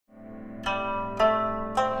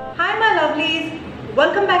lovelies,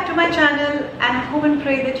 welcome back to my channel, and I hope and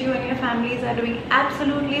pray that you and your families are doing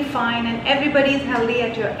absolutely fine and everybody is healthy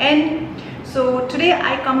at your end. So today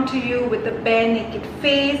I come to you with a bare naked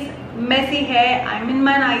face, messy hair. I'm in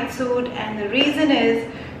my night suit, and the reason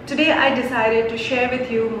is today I decided to share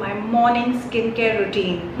with you my morning skincare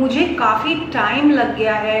routine. मुझे काफ़ी time लग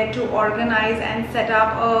गया है to organize and set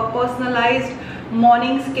up a personalized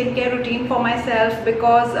morning skincare routine for myself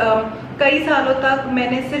because कई सालों तक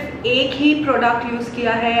मैंने सिर्फ एक ही प्रोडक्ट यूज़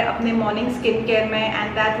किया है अपने मॉर्निंग स्किन केयर में,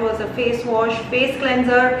 and that was a face wash, face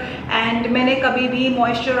cleanser, and मैंने कभी भी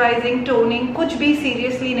मॉइस्चराइजिंग, टोनिंग कुछ भी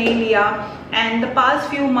सीरियसली नहीं लिया. And the past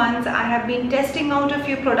few months I have been testing out a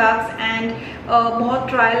few products and बहुत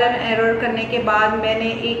ट्रायल एंड एरर करने के बाद मैंने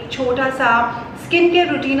एक छोटा सा स्किन केयर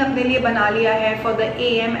रूटीन अपने लिए बना लिया है for the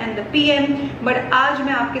AM and the PM. But आज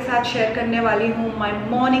मैं आपके साथ शेयर करने वाली हूँ my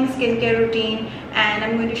morning skin care routine, and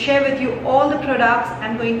I'm going to share with you all the products.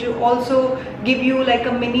 I'm going to also give you like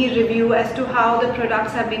a mini review as to how the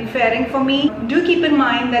products have been faring for me. Do keep in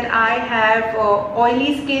mind that I have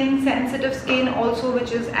oily skin, sensitive skin also,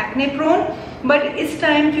 which is acne prone. But इस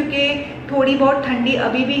time क्योंकि थोड़ी बहुत ठंडी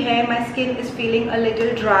अभी भी है, my skin is feeling a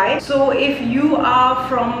little dry. So if you are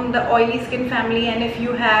from the oily skin family and if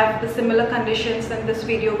you have the similar conditions, then this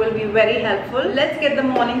video will be very helpful. Let's get the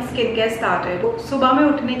morning skincare started. सुबह में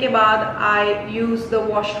उठने के बाद I use the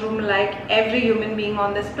washroom like every human being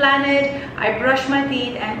on this planet. I brush my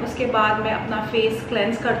teeth and उसके बाद मैं अपना face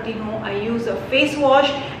cleanse करती हूँ. I use a face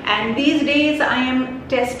wash, and these days I am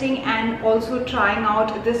testing and also trying out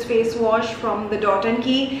this face wash from the Dot &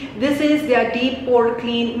 Key. This is their deep pore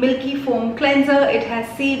clean milky foam cleanser. It has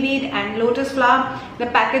seaweed and lotus flower. The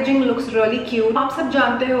packaging looks really cute. आप सब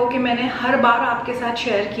जानते हो कि मैंने हर बार आपके साथ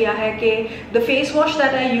share किया है कि the face wash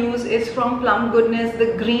that I use is from Plum Goodness,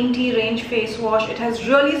 the green tea range face wash. It has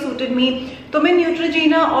really suited me. तो मैं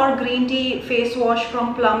न्यूट्रोजीना और green tea face wash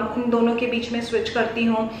from plum इन दोनों के बीच में स्विच करती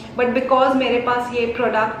हूँ. बट बिकॉज मेरे पास ये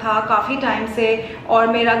प्रोडक्ट था काफ़ी टाइम से और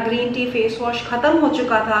मेरा ग्रीन टी फेस वॉश ख़त्म हो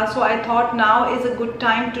चुका था, सो I thought now is a good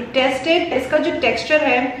time to test it. इसका जो टेक्सचर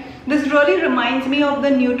है, this really reminds me of the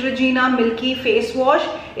Neutrogena Milky Face Wash.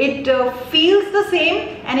 It feels the same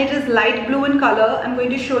and it is light blue in color. I'm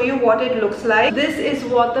going to show you what it looks like. This is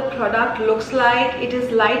what the product looks like. It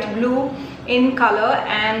is light blue in color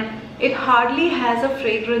and it hardly has a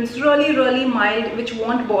fragrance, really mild, which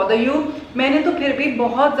won't bother you. मैंने तो फिर भी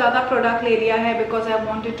बहुत ज़्यादा product ले लिया है because I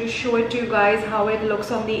wanted to show it to you guys how it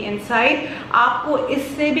looks on the inside. आपको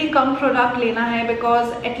इससे भी कम प्रोडक्ट लेना है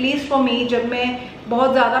because at least for me, जब मैं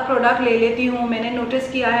बहुत ज़्यादा प्रोडक्ट ले लेती हूँ, मैंने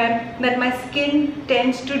नोटिस किया है that my skin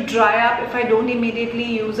tends to dry up if I don't immediately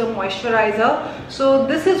use a moisturizer. So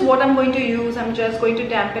this is what I'm going to use. I'm just going to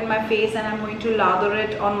dampen my face and I'm going to lather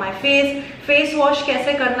it on my face. Face wash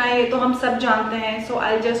कैसे करना है ये तो हम सब जानते हैं. So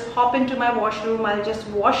I'll just hop into my washroom. I'll just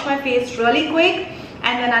wash my face really quick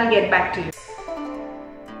and then I'll get back to you.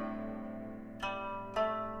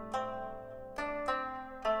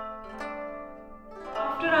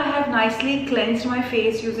 Nicely cleansed my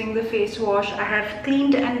face using the face wash. I have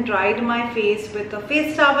cleaned and dried my face with a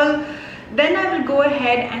face towel. Then I will go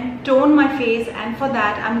ahead and tone my face, and for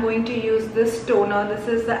that I'm going to use this toner. This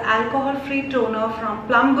is the alcohol free toner from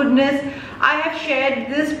Plum Goodness. I have shared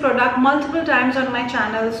this product multiple times on my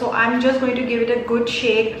channel, so I'm just going to give it a good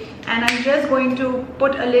shake, and I'm just going to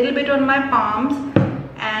put a little bit on my palms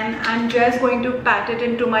and I'm just going to pat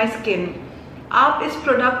it into my skin. आप इस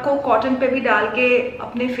product को cotton पे भी डाल के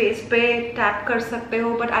अपने face पे tap कर सकते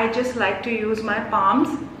हो, but I just like to use my palms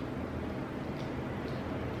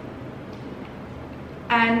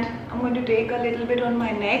and I am going to take a little bit on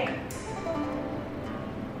my neck.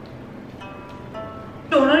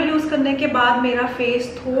 Toner use करने के बाद मेरा फेस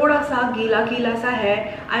थोड़ा सा गीला सा है.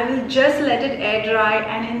 I will just let it air dry,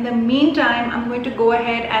 and in the mean time I am going to go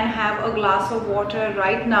ahead and have a glass of water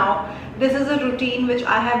right now. This is a routine which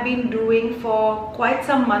I have been doing for quite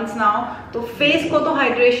some months now. तो face को तो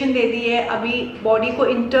hydration दे दी है, अभी body को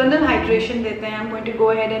internal hydration देते हैं. I'm going to go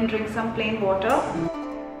ahead and drink some plain water.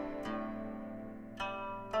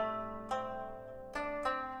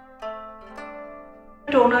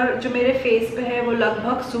 Toner जो मेरे फेस पे है वो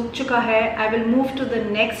लगभग सूख चुका है. I will move to the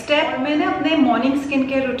next step. मैंने अपने मॉर्निंग स्किन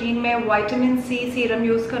केयर रूटीन में विटामिन सी सीरम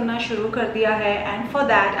यूज़ करना शुरू कर दिया है, and for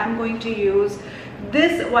that I am going to use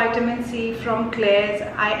this vitamin C from Claire's.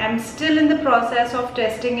 I am still in the process of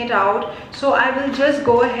testing it out, so I will just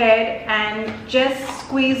go ahead and just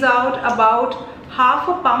squeeze out about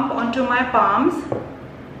half a pump onto my palms.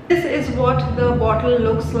 This is what the bottle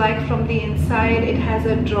looks like from the inside. It has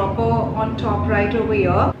a dropper on top right over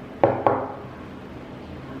here.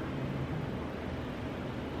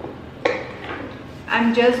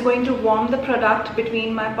 I'm just going to warm the product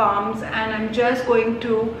between my palms and I'm just going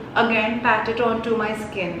to again pat it onto my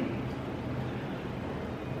skin.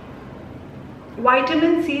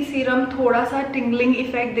 Vitamin C serum थोड़ा सा tingling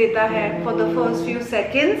effect देता है for the first few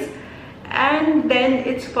seconds and then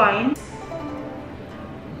it's fine.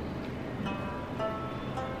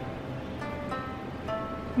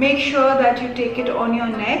 Make sure that you take it on your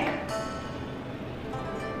neck.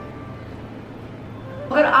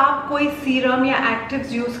 अगर आप कोई serum या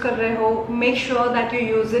actives use कर रहे हो, make sure that you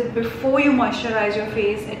use it before you moisturise your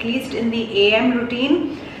face, at least in the AM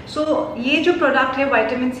routine. सो ये जो product है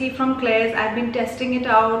vitamin C from क्लेयर्स, I have been testing it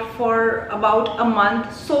out for about a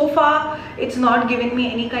month. So far it's not giving me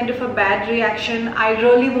any kind of a bad reaction. I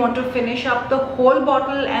really want to finish up the whole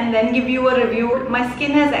bottle and then give you a review. My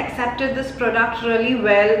skin has accepted this product really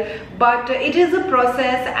well, but it is a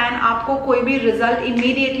process and आपको कोई भी result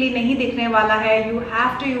immediately नहीं दिखने वाला है. You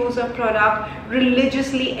have to use a product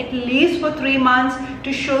religiously at least for 3 months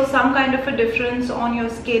to show some kind of a difference on your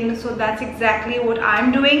skin. So that's exactly what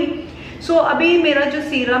I'm doing. So अभी मेरा जो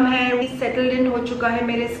सीरम है वो settled in हो चुका है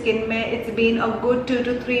मेरे skin में. It's been a good 2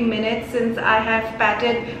 to 3 minutes since I have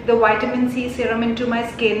patted the vitamin C serum into my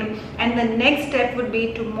skin, and the next step would be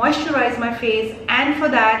to moisturize my face, and for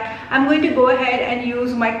that I'm going to go ahead and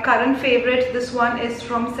use my current favorite. This one is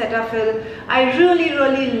from Cetaphil. I really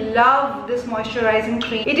love this moisturizing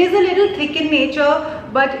cream. It is a little thick in nature,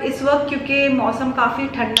 but इस वक्त क्योंकि मौसम काफ़ी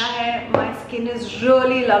ठंडा है, my skin is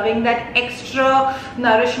really loving that extra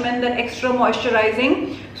nourishment, that extra moisturizing.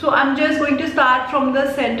 So I'm just going to start from the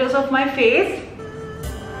centers of my face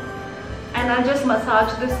and I'll just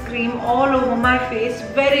massage this cream all over my face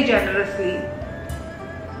very generously.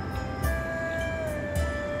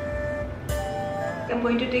 I'm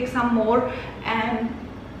going to take some more and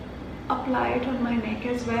apply it on my neck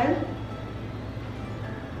as well.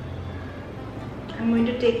 I'm going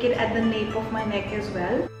to take it at the nape of my neck as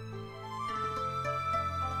well.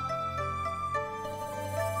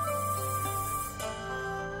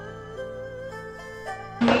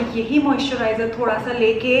 यही moisturiser थोड़ा सा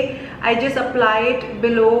लेके I just apply it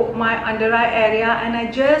below my under eye area and I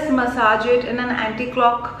just massage it in an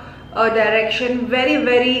anti-clock direction, very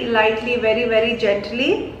lightly, very gently.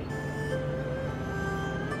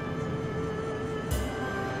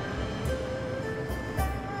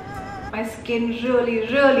 My skin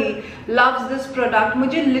really loves this product.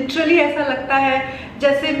 मुझे literally ऐसा लगता है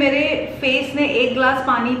जैसे मेरे face ने 1 glass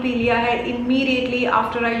पानी P लिया है immediately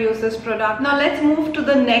after I use this product. Now let's move to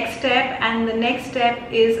the next step, and the next step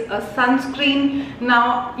is a sunscreen. Now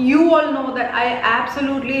you all know that I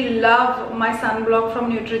absolutely love my sunblock from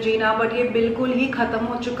Neutrogena, but ये बिल्कुल ही खत्म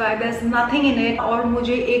हो चुका है. There's nothing in it. और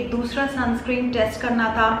मुझे एक दूसरा sunscreen test करना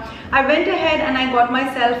था. I went ahead and I got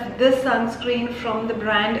myself this sunscreen from the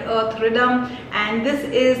brand Earth Rhythm, and this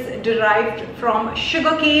is derived from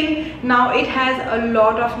sugarcane. Now it has a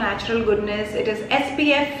lot of natural goodness. It is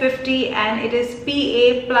SPF 50 and it is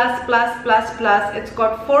PA++++. It's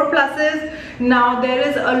got 4 pluses. Now there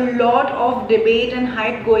is a lot of debate and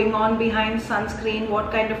hype going on behind sunscreen,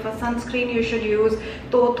 what kind of a sunscreen you should use.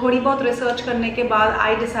 तो थोड़ी बहुत research करने के बाद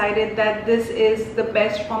I decided that this is the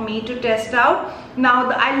best for me to test out. Now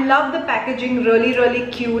I love the packaging, really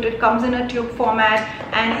cute. It comes in a tube format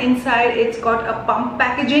and inside it's got a pump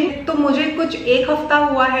packaging. तो मुझे कुछ 1 हफ्ता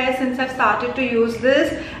हुआ है since I've started to use this,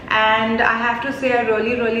 and I have to say I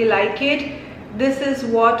really like it. This is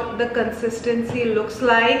what the consistency looks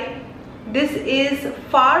like. This is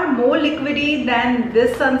far more liquidy than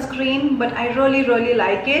this sunscreen, but I really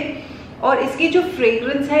like it. और इसकी जो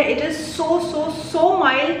fragrance है, it is so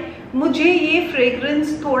mild. मुझे ये fragrance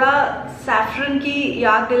थोड़ा saffron की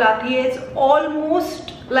याद दिलाती है. It's almost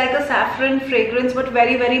like a saffron fragrance, but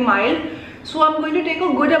very mild. So I'm going to take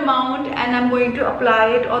a good amount and I'm going to apply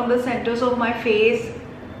it on the centers of my face,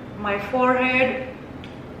 my forehead,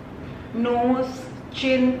 nose,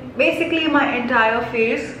 chin, basically my entire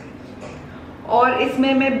face. और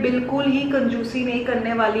इसमें मैं बिल्कुल ही कंजूसी नहीं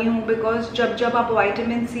करने वाली हूँ, because जब आप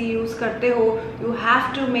विटामिन सी यूज़ करते हो, you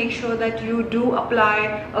have to make sure that you do apply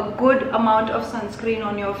a good amount of sunscreen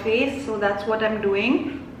on your face. So that's what I am doing.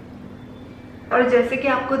 और जैसे कि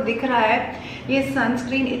आपको दिख रहा है, ये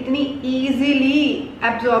सनस्क्रीन इतनी ईजीली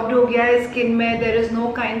एब्जॉर्ब्ड हो गया है स्किन में. There is know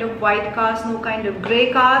kind of white cast, know kind of grey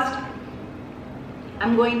cast. I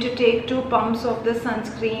am going to take 2 pumps of the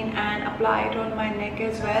sunscreen and apply it on my neck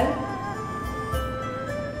as well.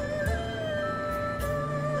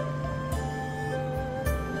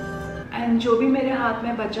 And जो भी मेरे हाथ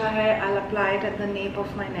में बचा है, I'll apply it at the nape of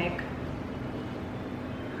my neck.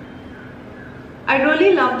 I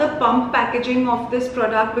really love the pump packaging of this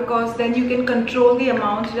product because then you can control the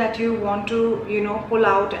amount that you want to, pull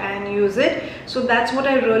out and use it. So that's what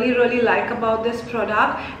I really like about this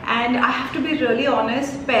product. And I have to be really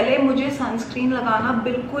honest, पहले मुझे sunscreen लगाना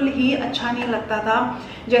बिल्कुल ही अच्छा नहीं लगता था.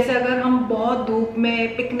 जैसे अगर हम बहुत धूप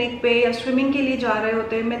में पिकनिक पे या स्विमिंग के लिए जा रहे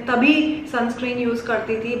होते, मैं तभी sunscreen यूज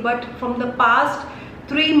करती थी. But from the past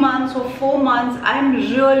 3 months or 4 months, I'm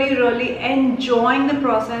really enjoying the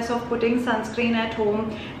process of putting sunscreen at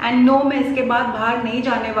home. And no, मैं इसके बाद बाहर नहीं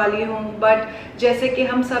जाने वाली हूँ. But जैसे कि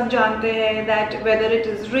हम सब जानते हैं that whether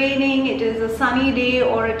it is raining, it is a sunny day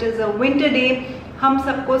or it is a winter day, हम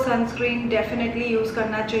सबको सनस्क्रीन डेफिनेटली यूज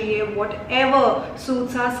करना चाहिए. whatever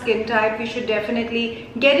suits our skin type, we should definitely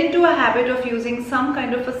get into a habit of using some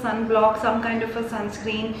kind of a sunblock, some kind of a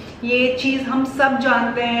sunscreen. ये चीज़ हम सब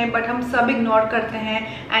जानते हैं but हम सब इग्नोर करते हैं.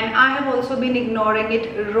 and I have also been ignoring it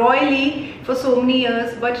royally for so many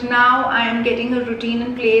years, but now I am getting a routine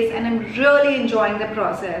in place and I'm really enjoying the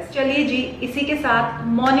process. चलिए जी, इसी के साथ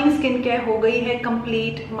मॉर्निंग स्किन केयर हो गई है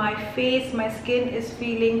complete. My face, my skin is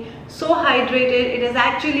feeling so hydrated. It is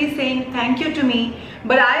actually saying thank you to me,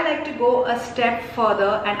 but I like to go a step further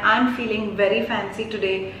and I'm feeling very fancy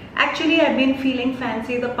today. Actually, I've been feeling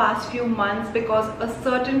fancy the past few months because a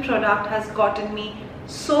certain product has gotten me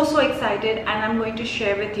so excited and I'm going to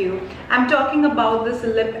share with you. I'm talking about this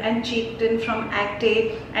lip and cheek tint from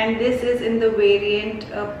Acne and this is in the variant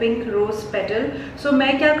pink rose petal. So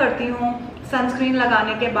मैं क्या करती हूँ, sunscreen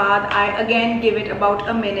लगाने के बाद I again give it about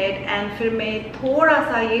a minute and फिर मैं थोड़ा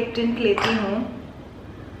सा ये टिंट लेती हूँ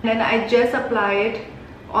and I just apply it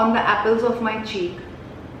on the apples of my cheek.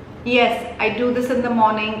 Yes, I do this in the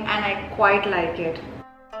morning and I quite like it.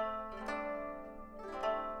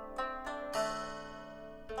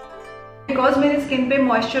 Because मेरे skin पे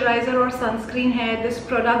moisturiser और सनस्क्रीन है, this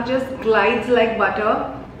product just glides like butter.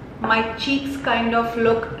 My cheeks kind of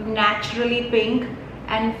look naturally pink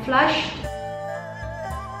and flushed.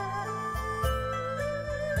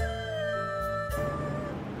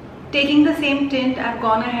 Taking the same tint, I've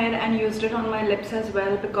gone ahead and used it on my lips as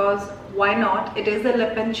well because why not? It is a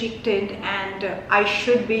lip and cheek tint and I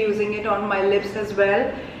should be using it on my lips as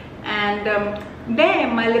well. And there,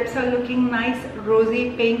 my lips are looking nice,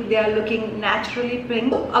 rosy pink. They are looking naturally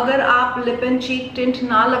pink. अगर आप lip and cheek tint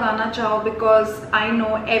ना लगाना चाहो, because I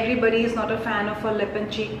know everybody is not a fan of a lip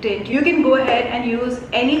and cheek tint, you can go ahead and use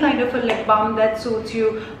any kind of a lip balm that suits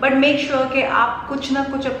you. But make sure कि आप कुछ ना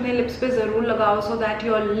कुछ अपने lips पे ज़रूर लगाओ so that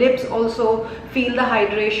your lips also feel the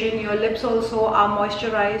hydration, your lips also are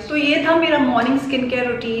moisturized. तो ये था मेरा morning skincare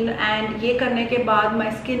routine and ये करने के बाद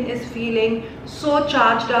my skin is feeling so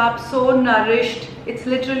charged up, so nourished. It's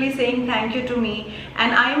literally saying thank you to me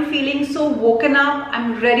and I am feeling so woken up.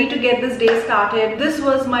 I'm ready to get this day started. This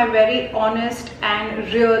was my very honest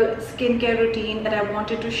and real skincare routine that I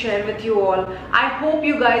wanted to share with you all. I hope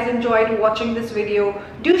you guys enjoyed watching this video.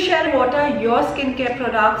 Do share what are your skincare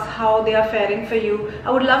products, how they are faring for you.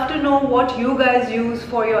 I would love to know what you guys use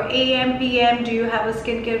for your AM, PM. Do you have a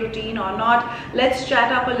skincare routine or not? Let's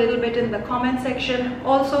chat up a little bit in the comment section.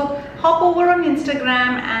 Also, hop over on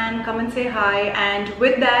Instagram and come and say hi. And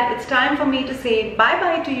with that, it's time for me to say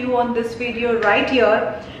bye-bye to you on this video right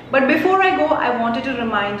here. But before I go, I wanted to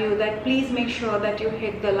remind you that please make sure that you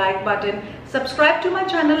hit the like button, subscribe to my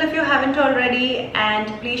channel if you haven't already, and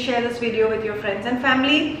please share this video with your friends and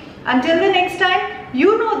family. Until the next time,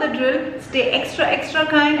 you know the drill. Stay extra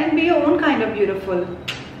kind and be your own kind of beautiful.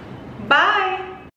 Bye.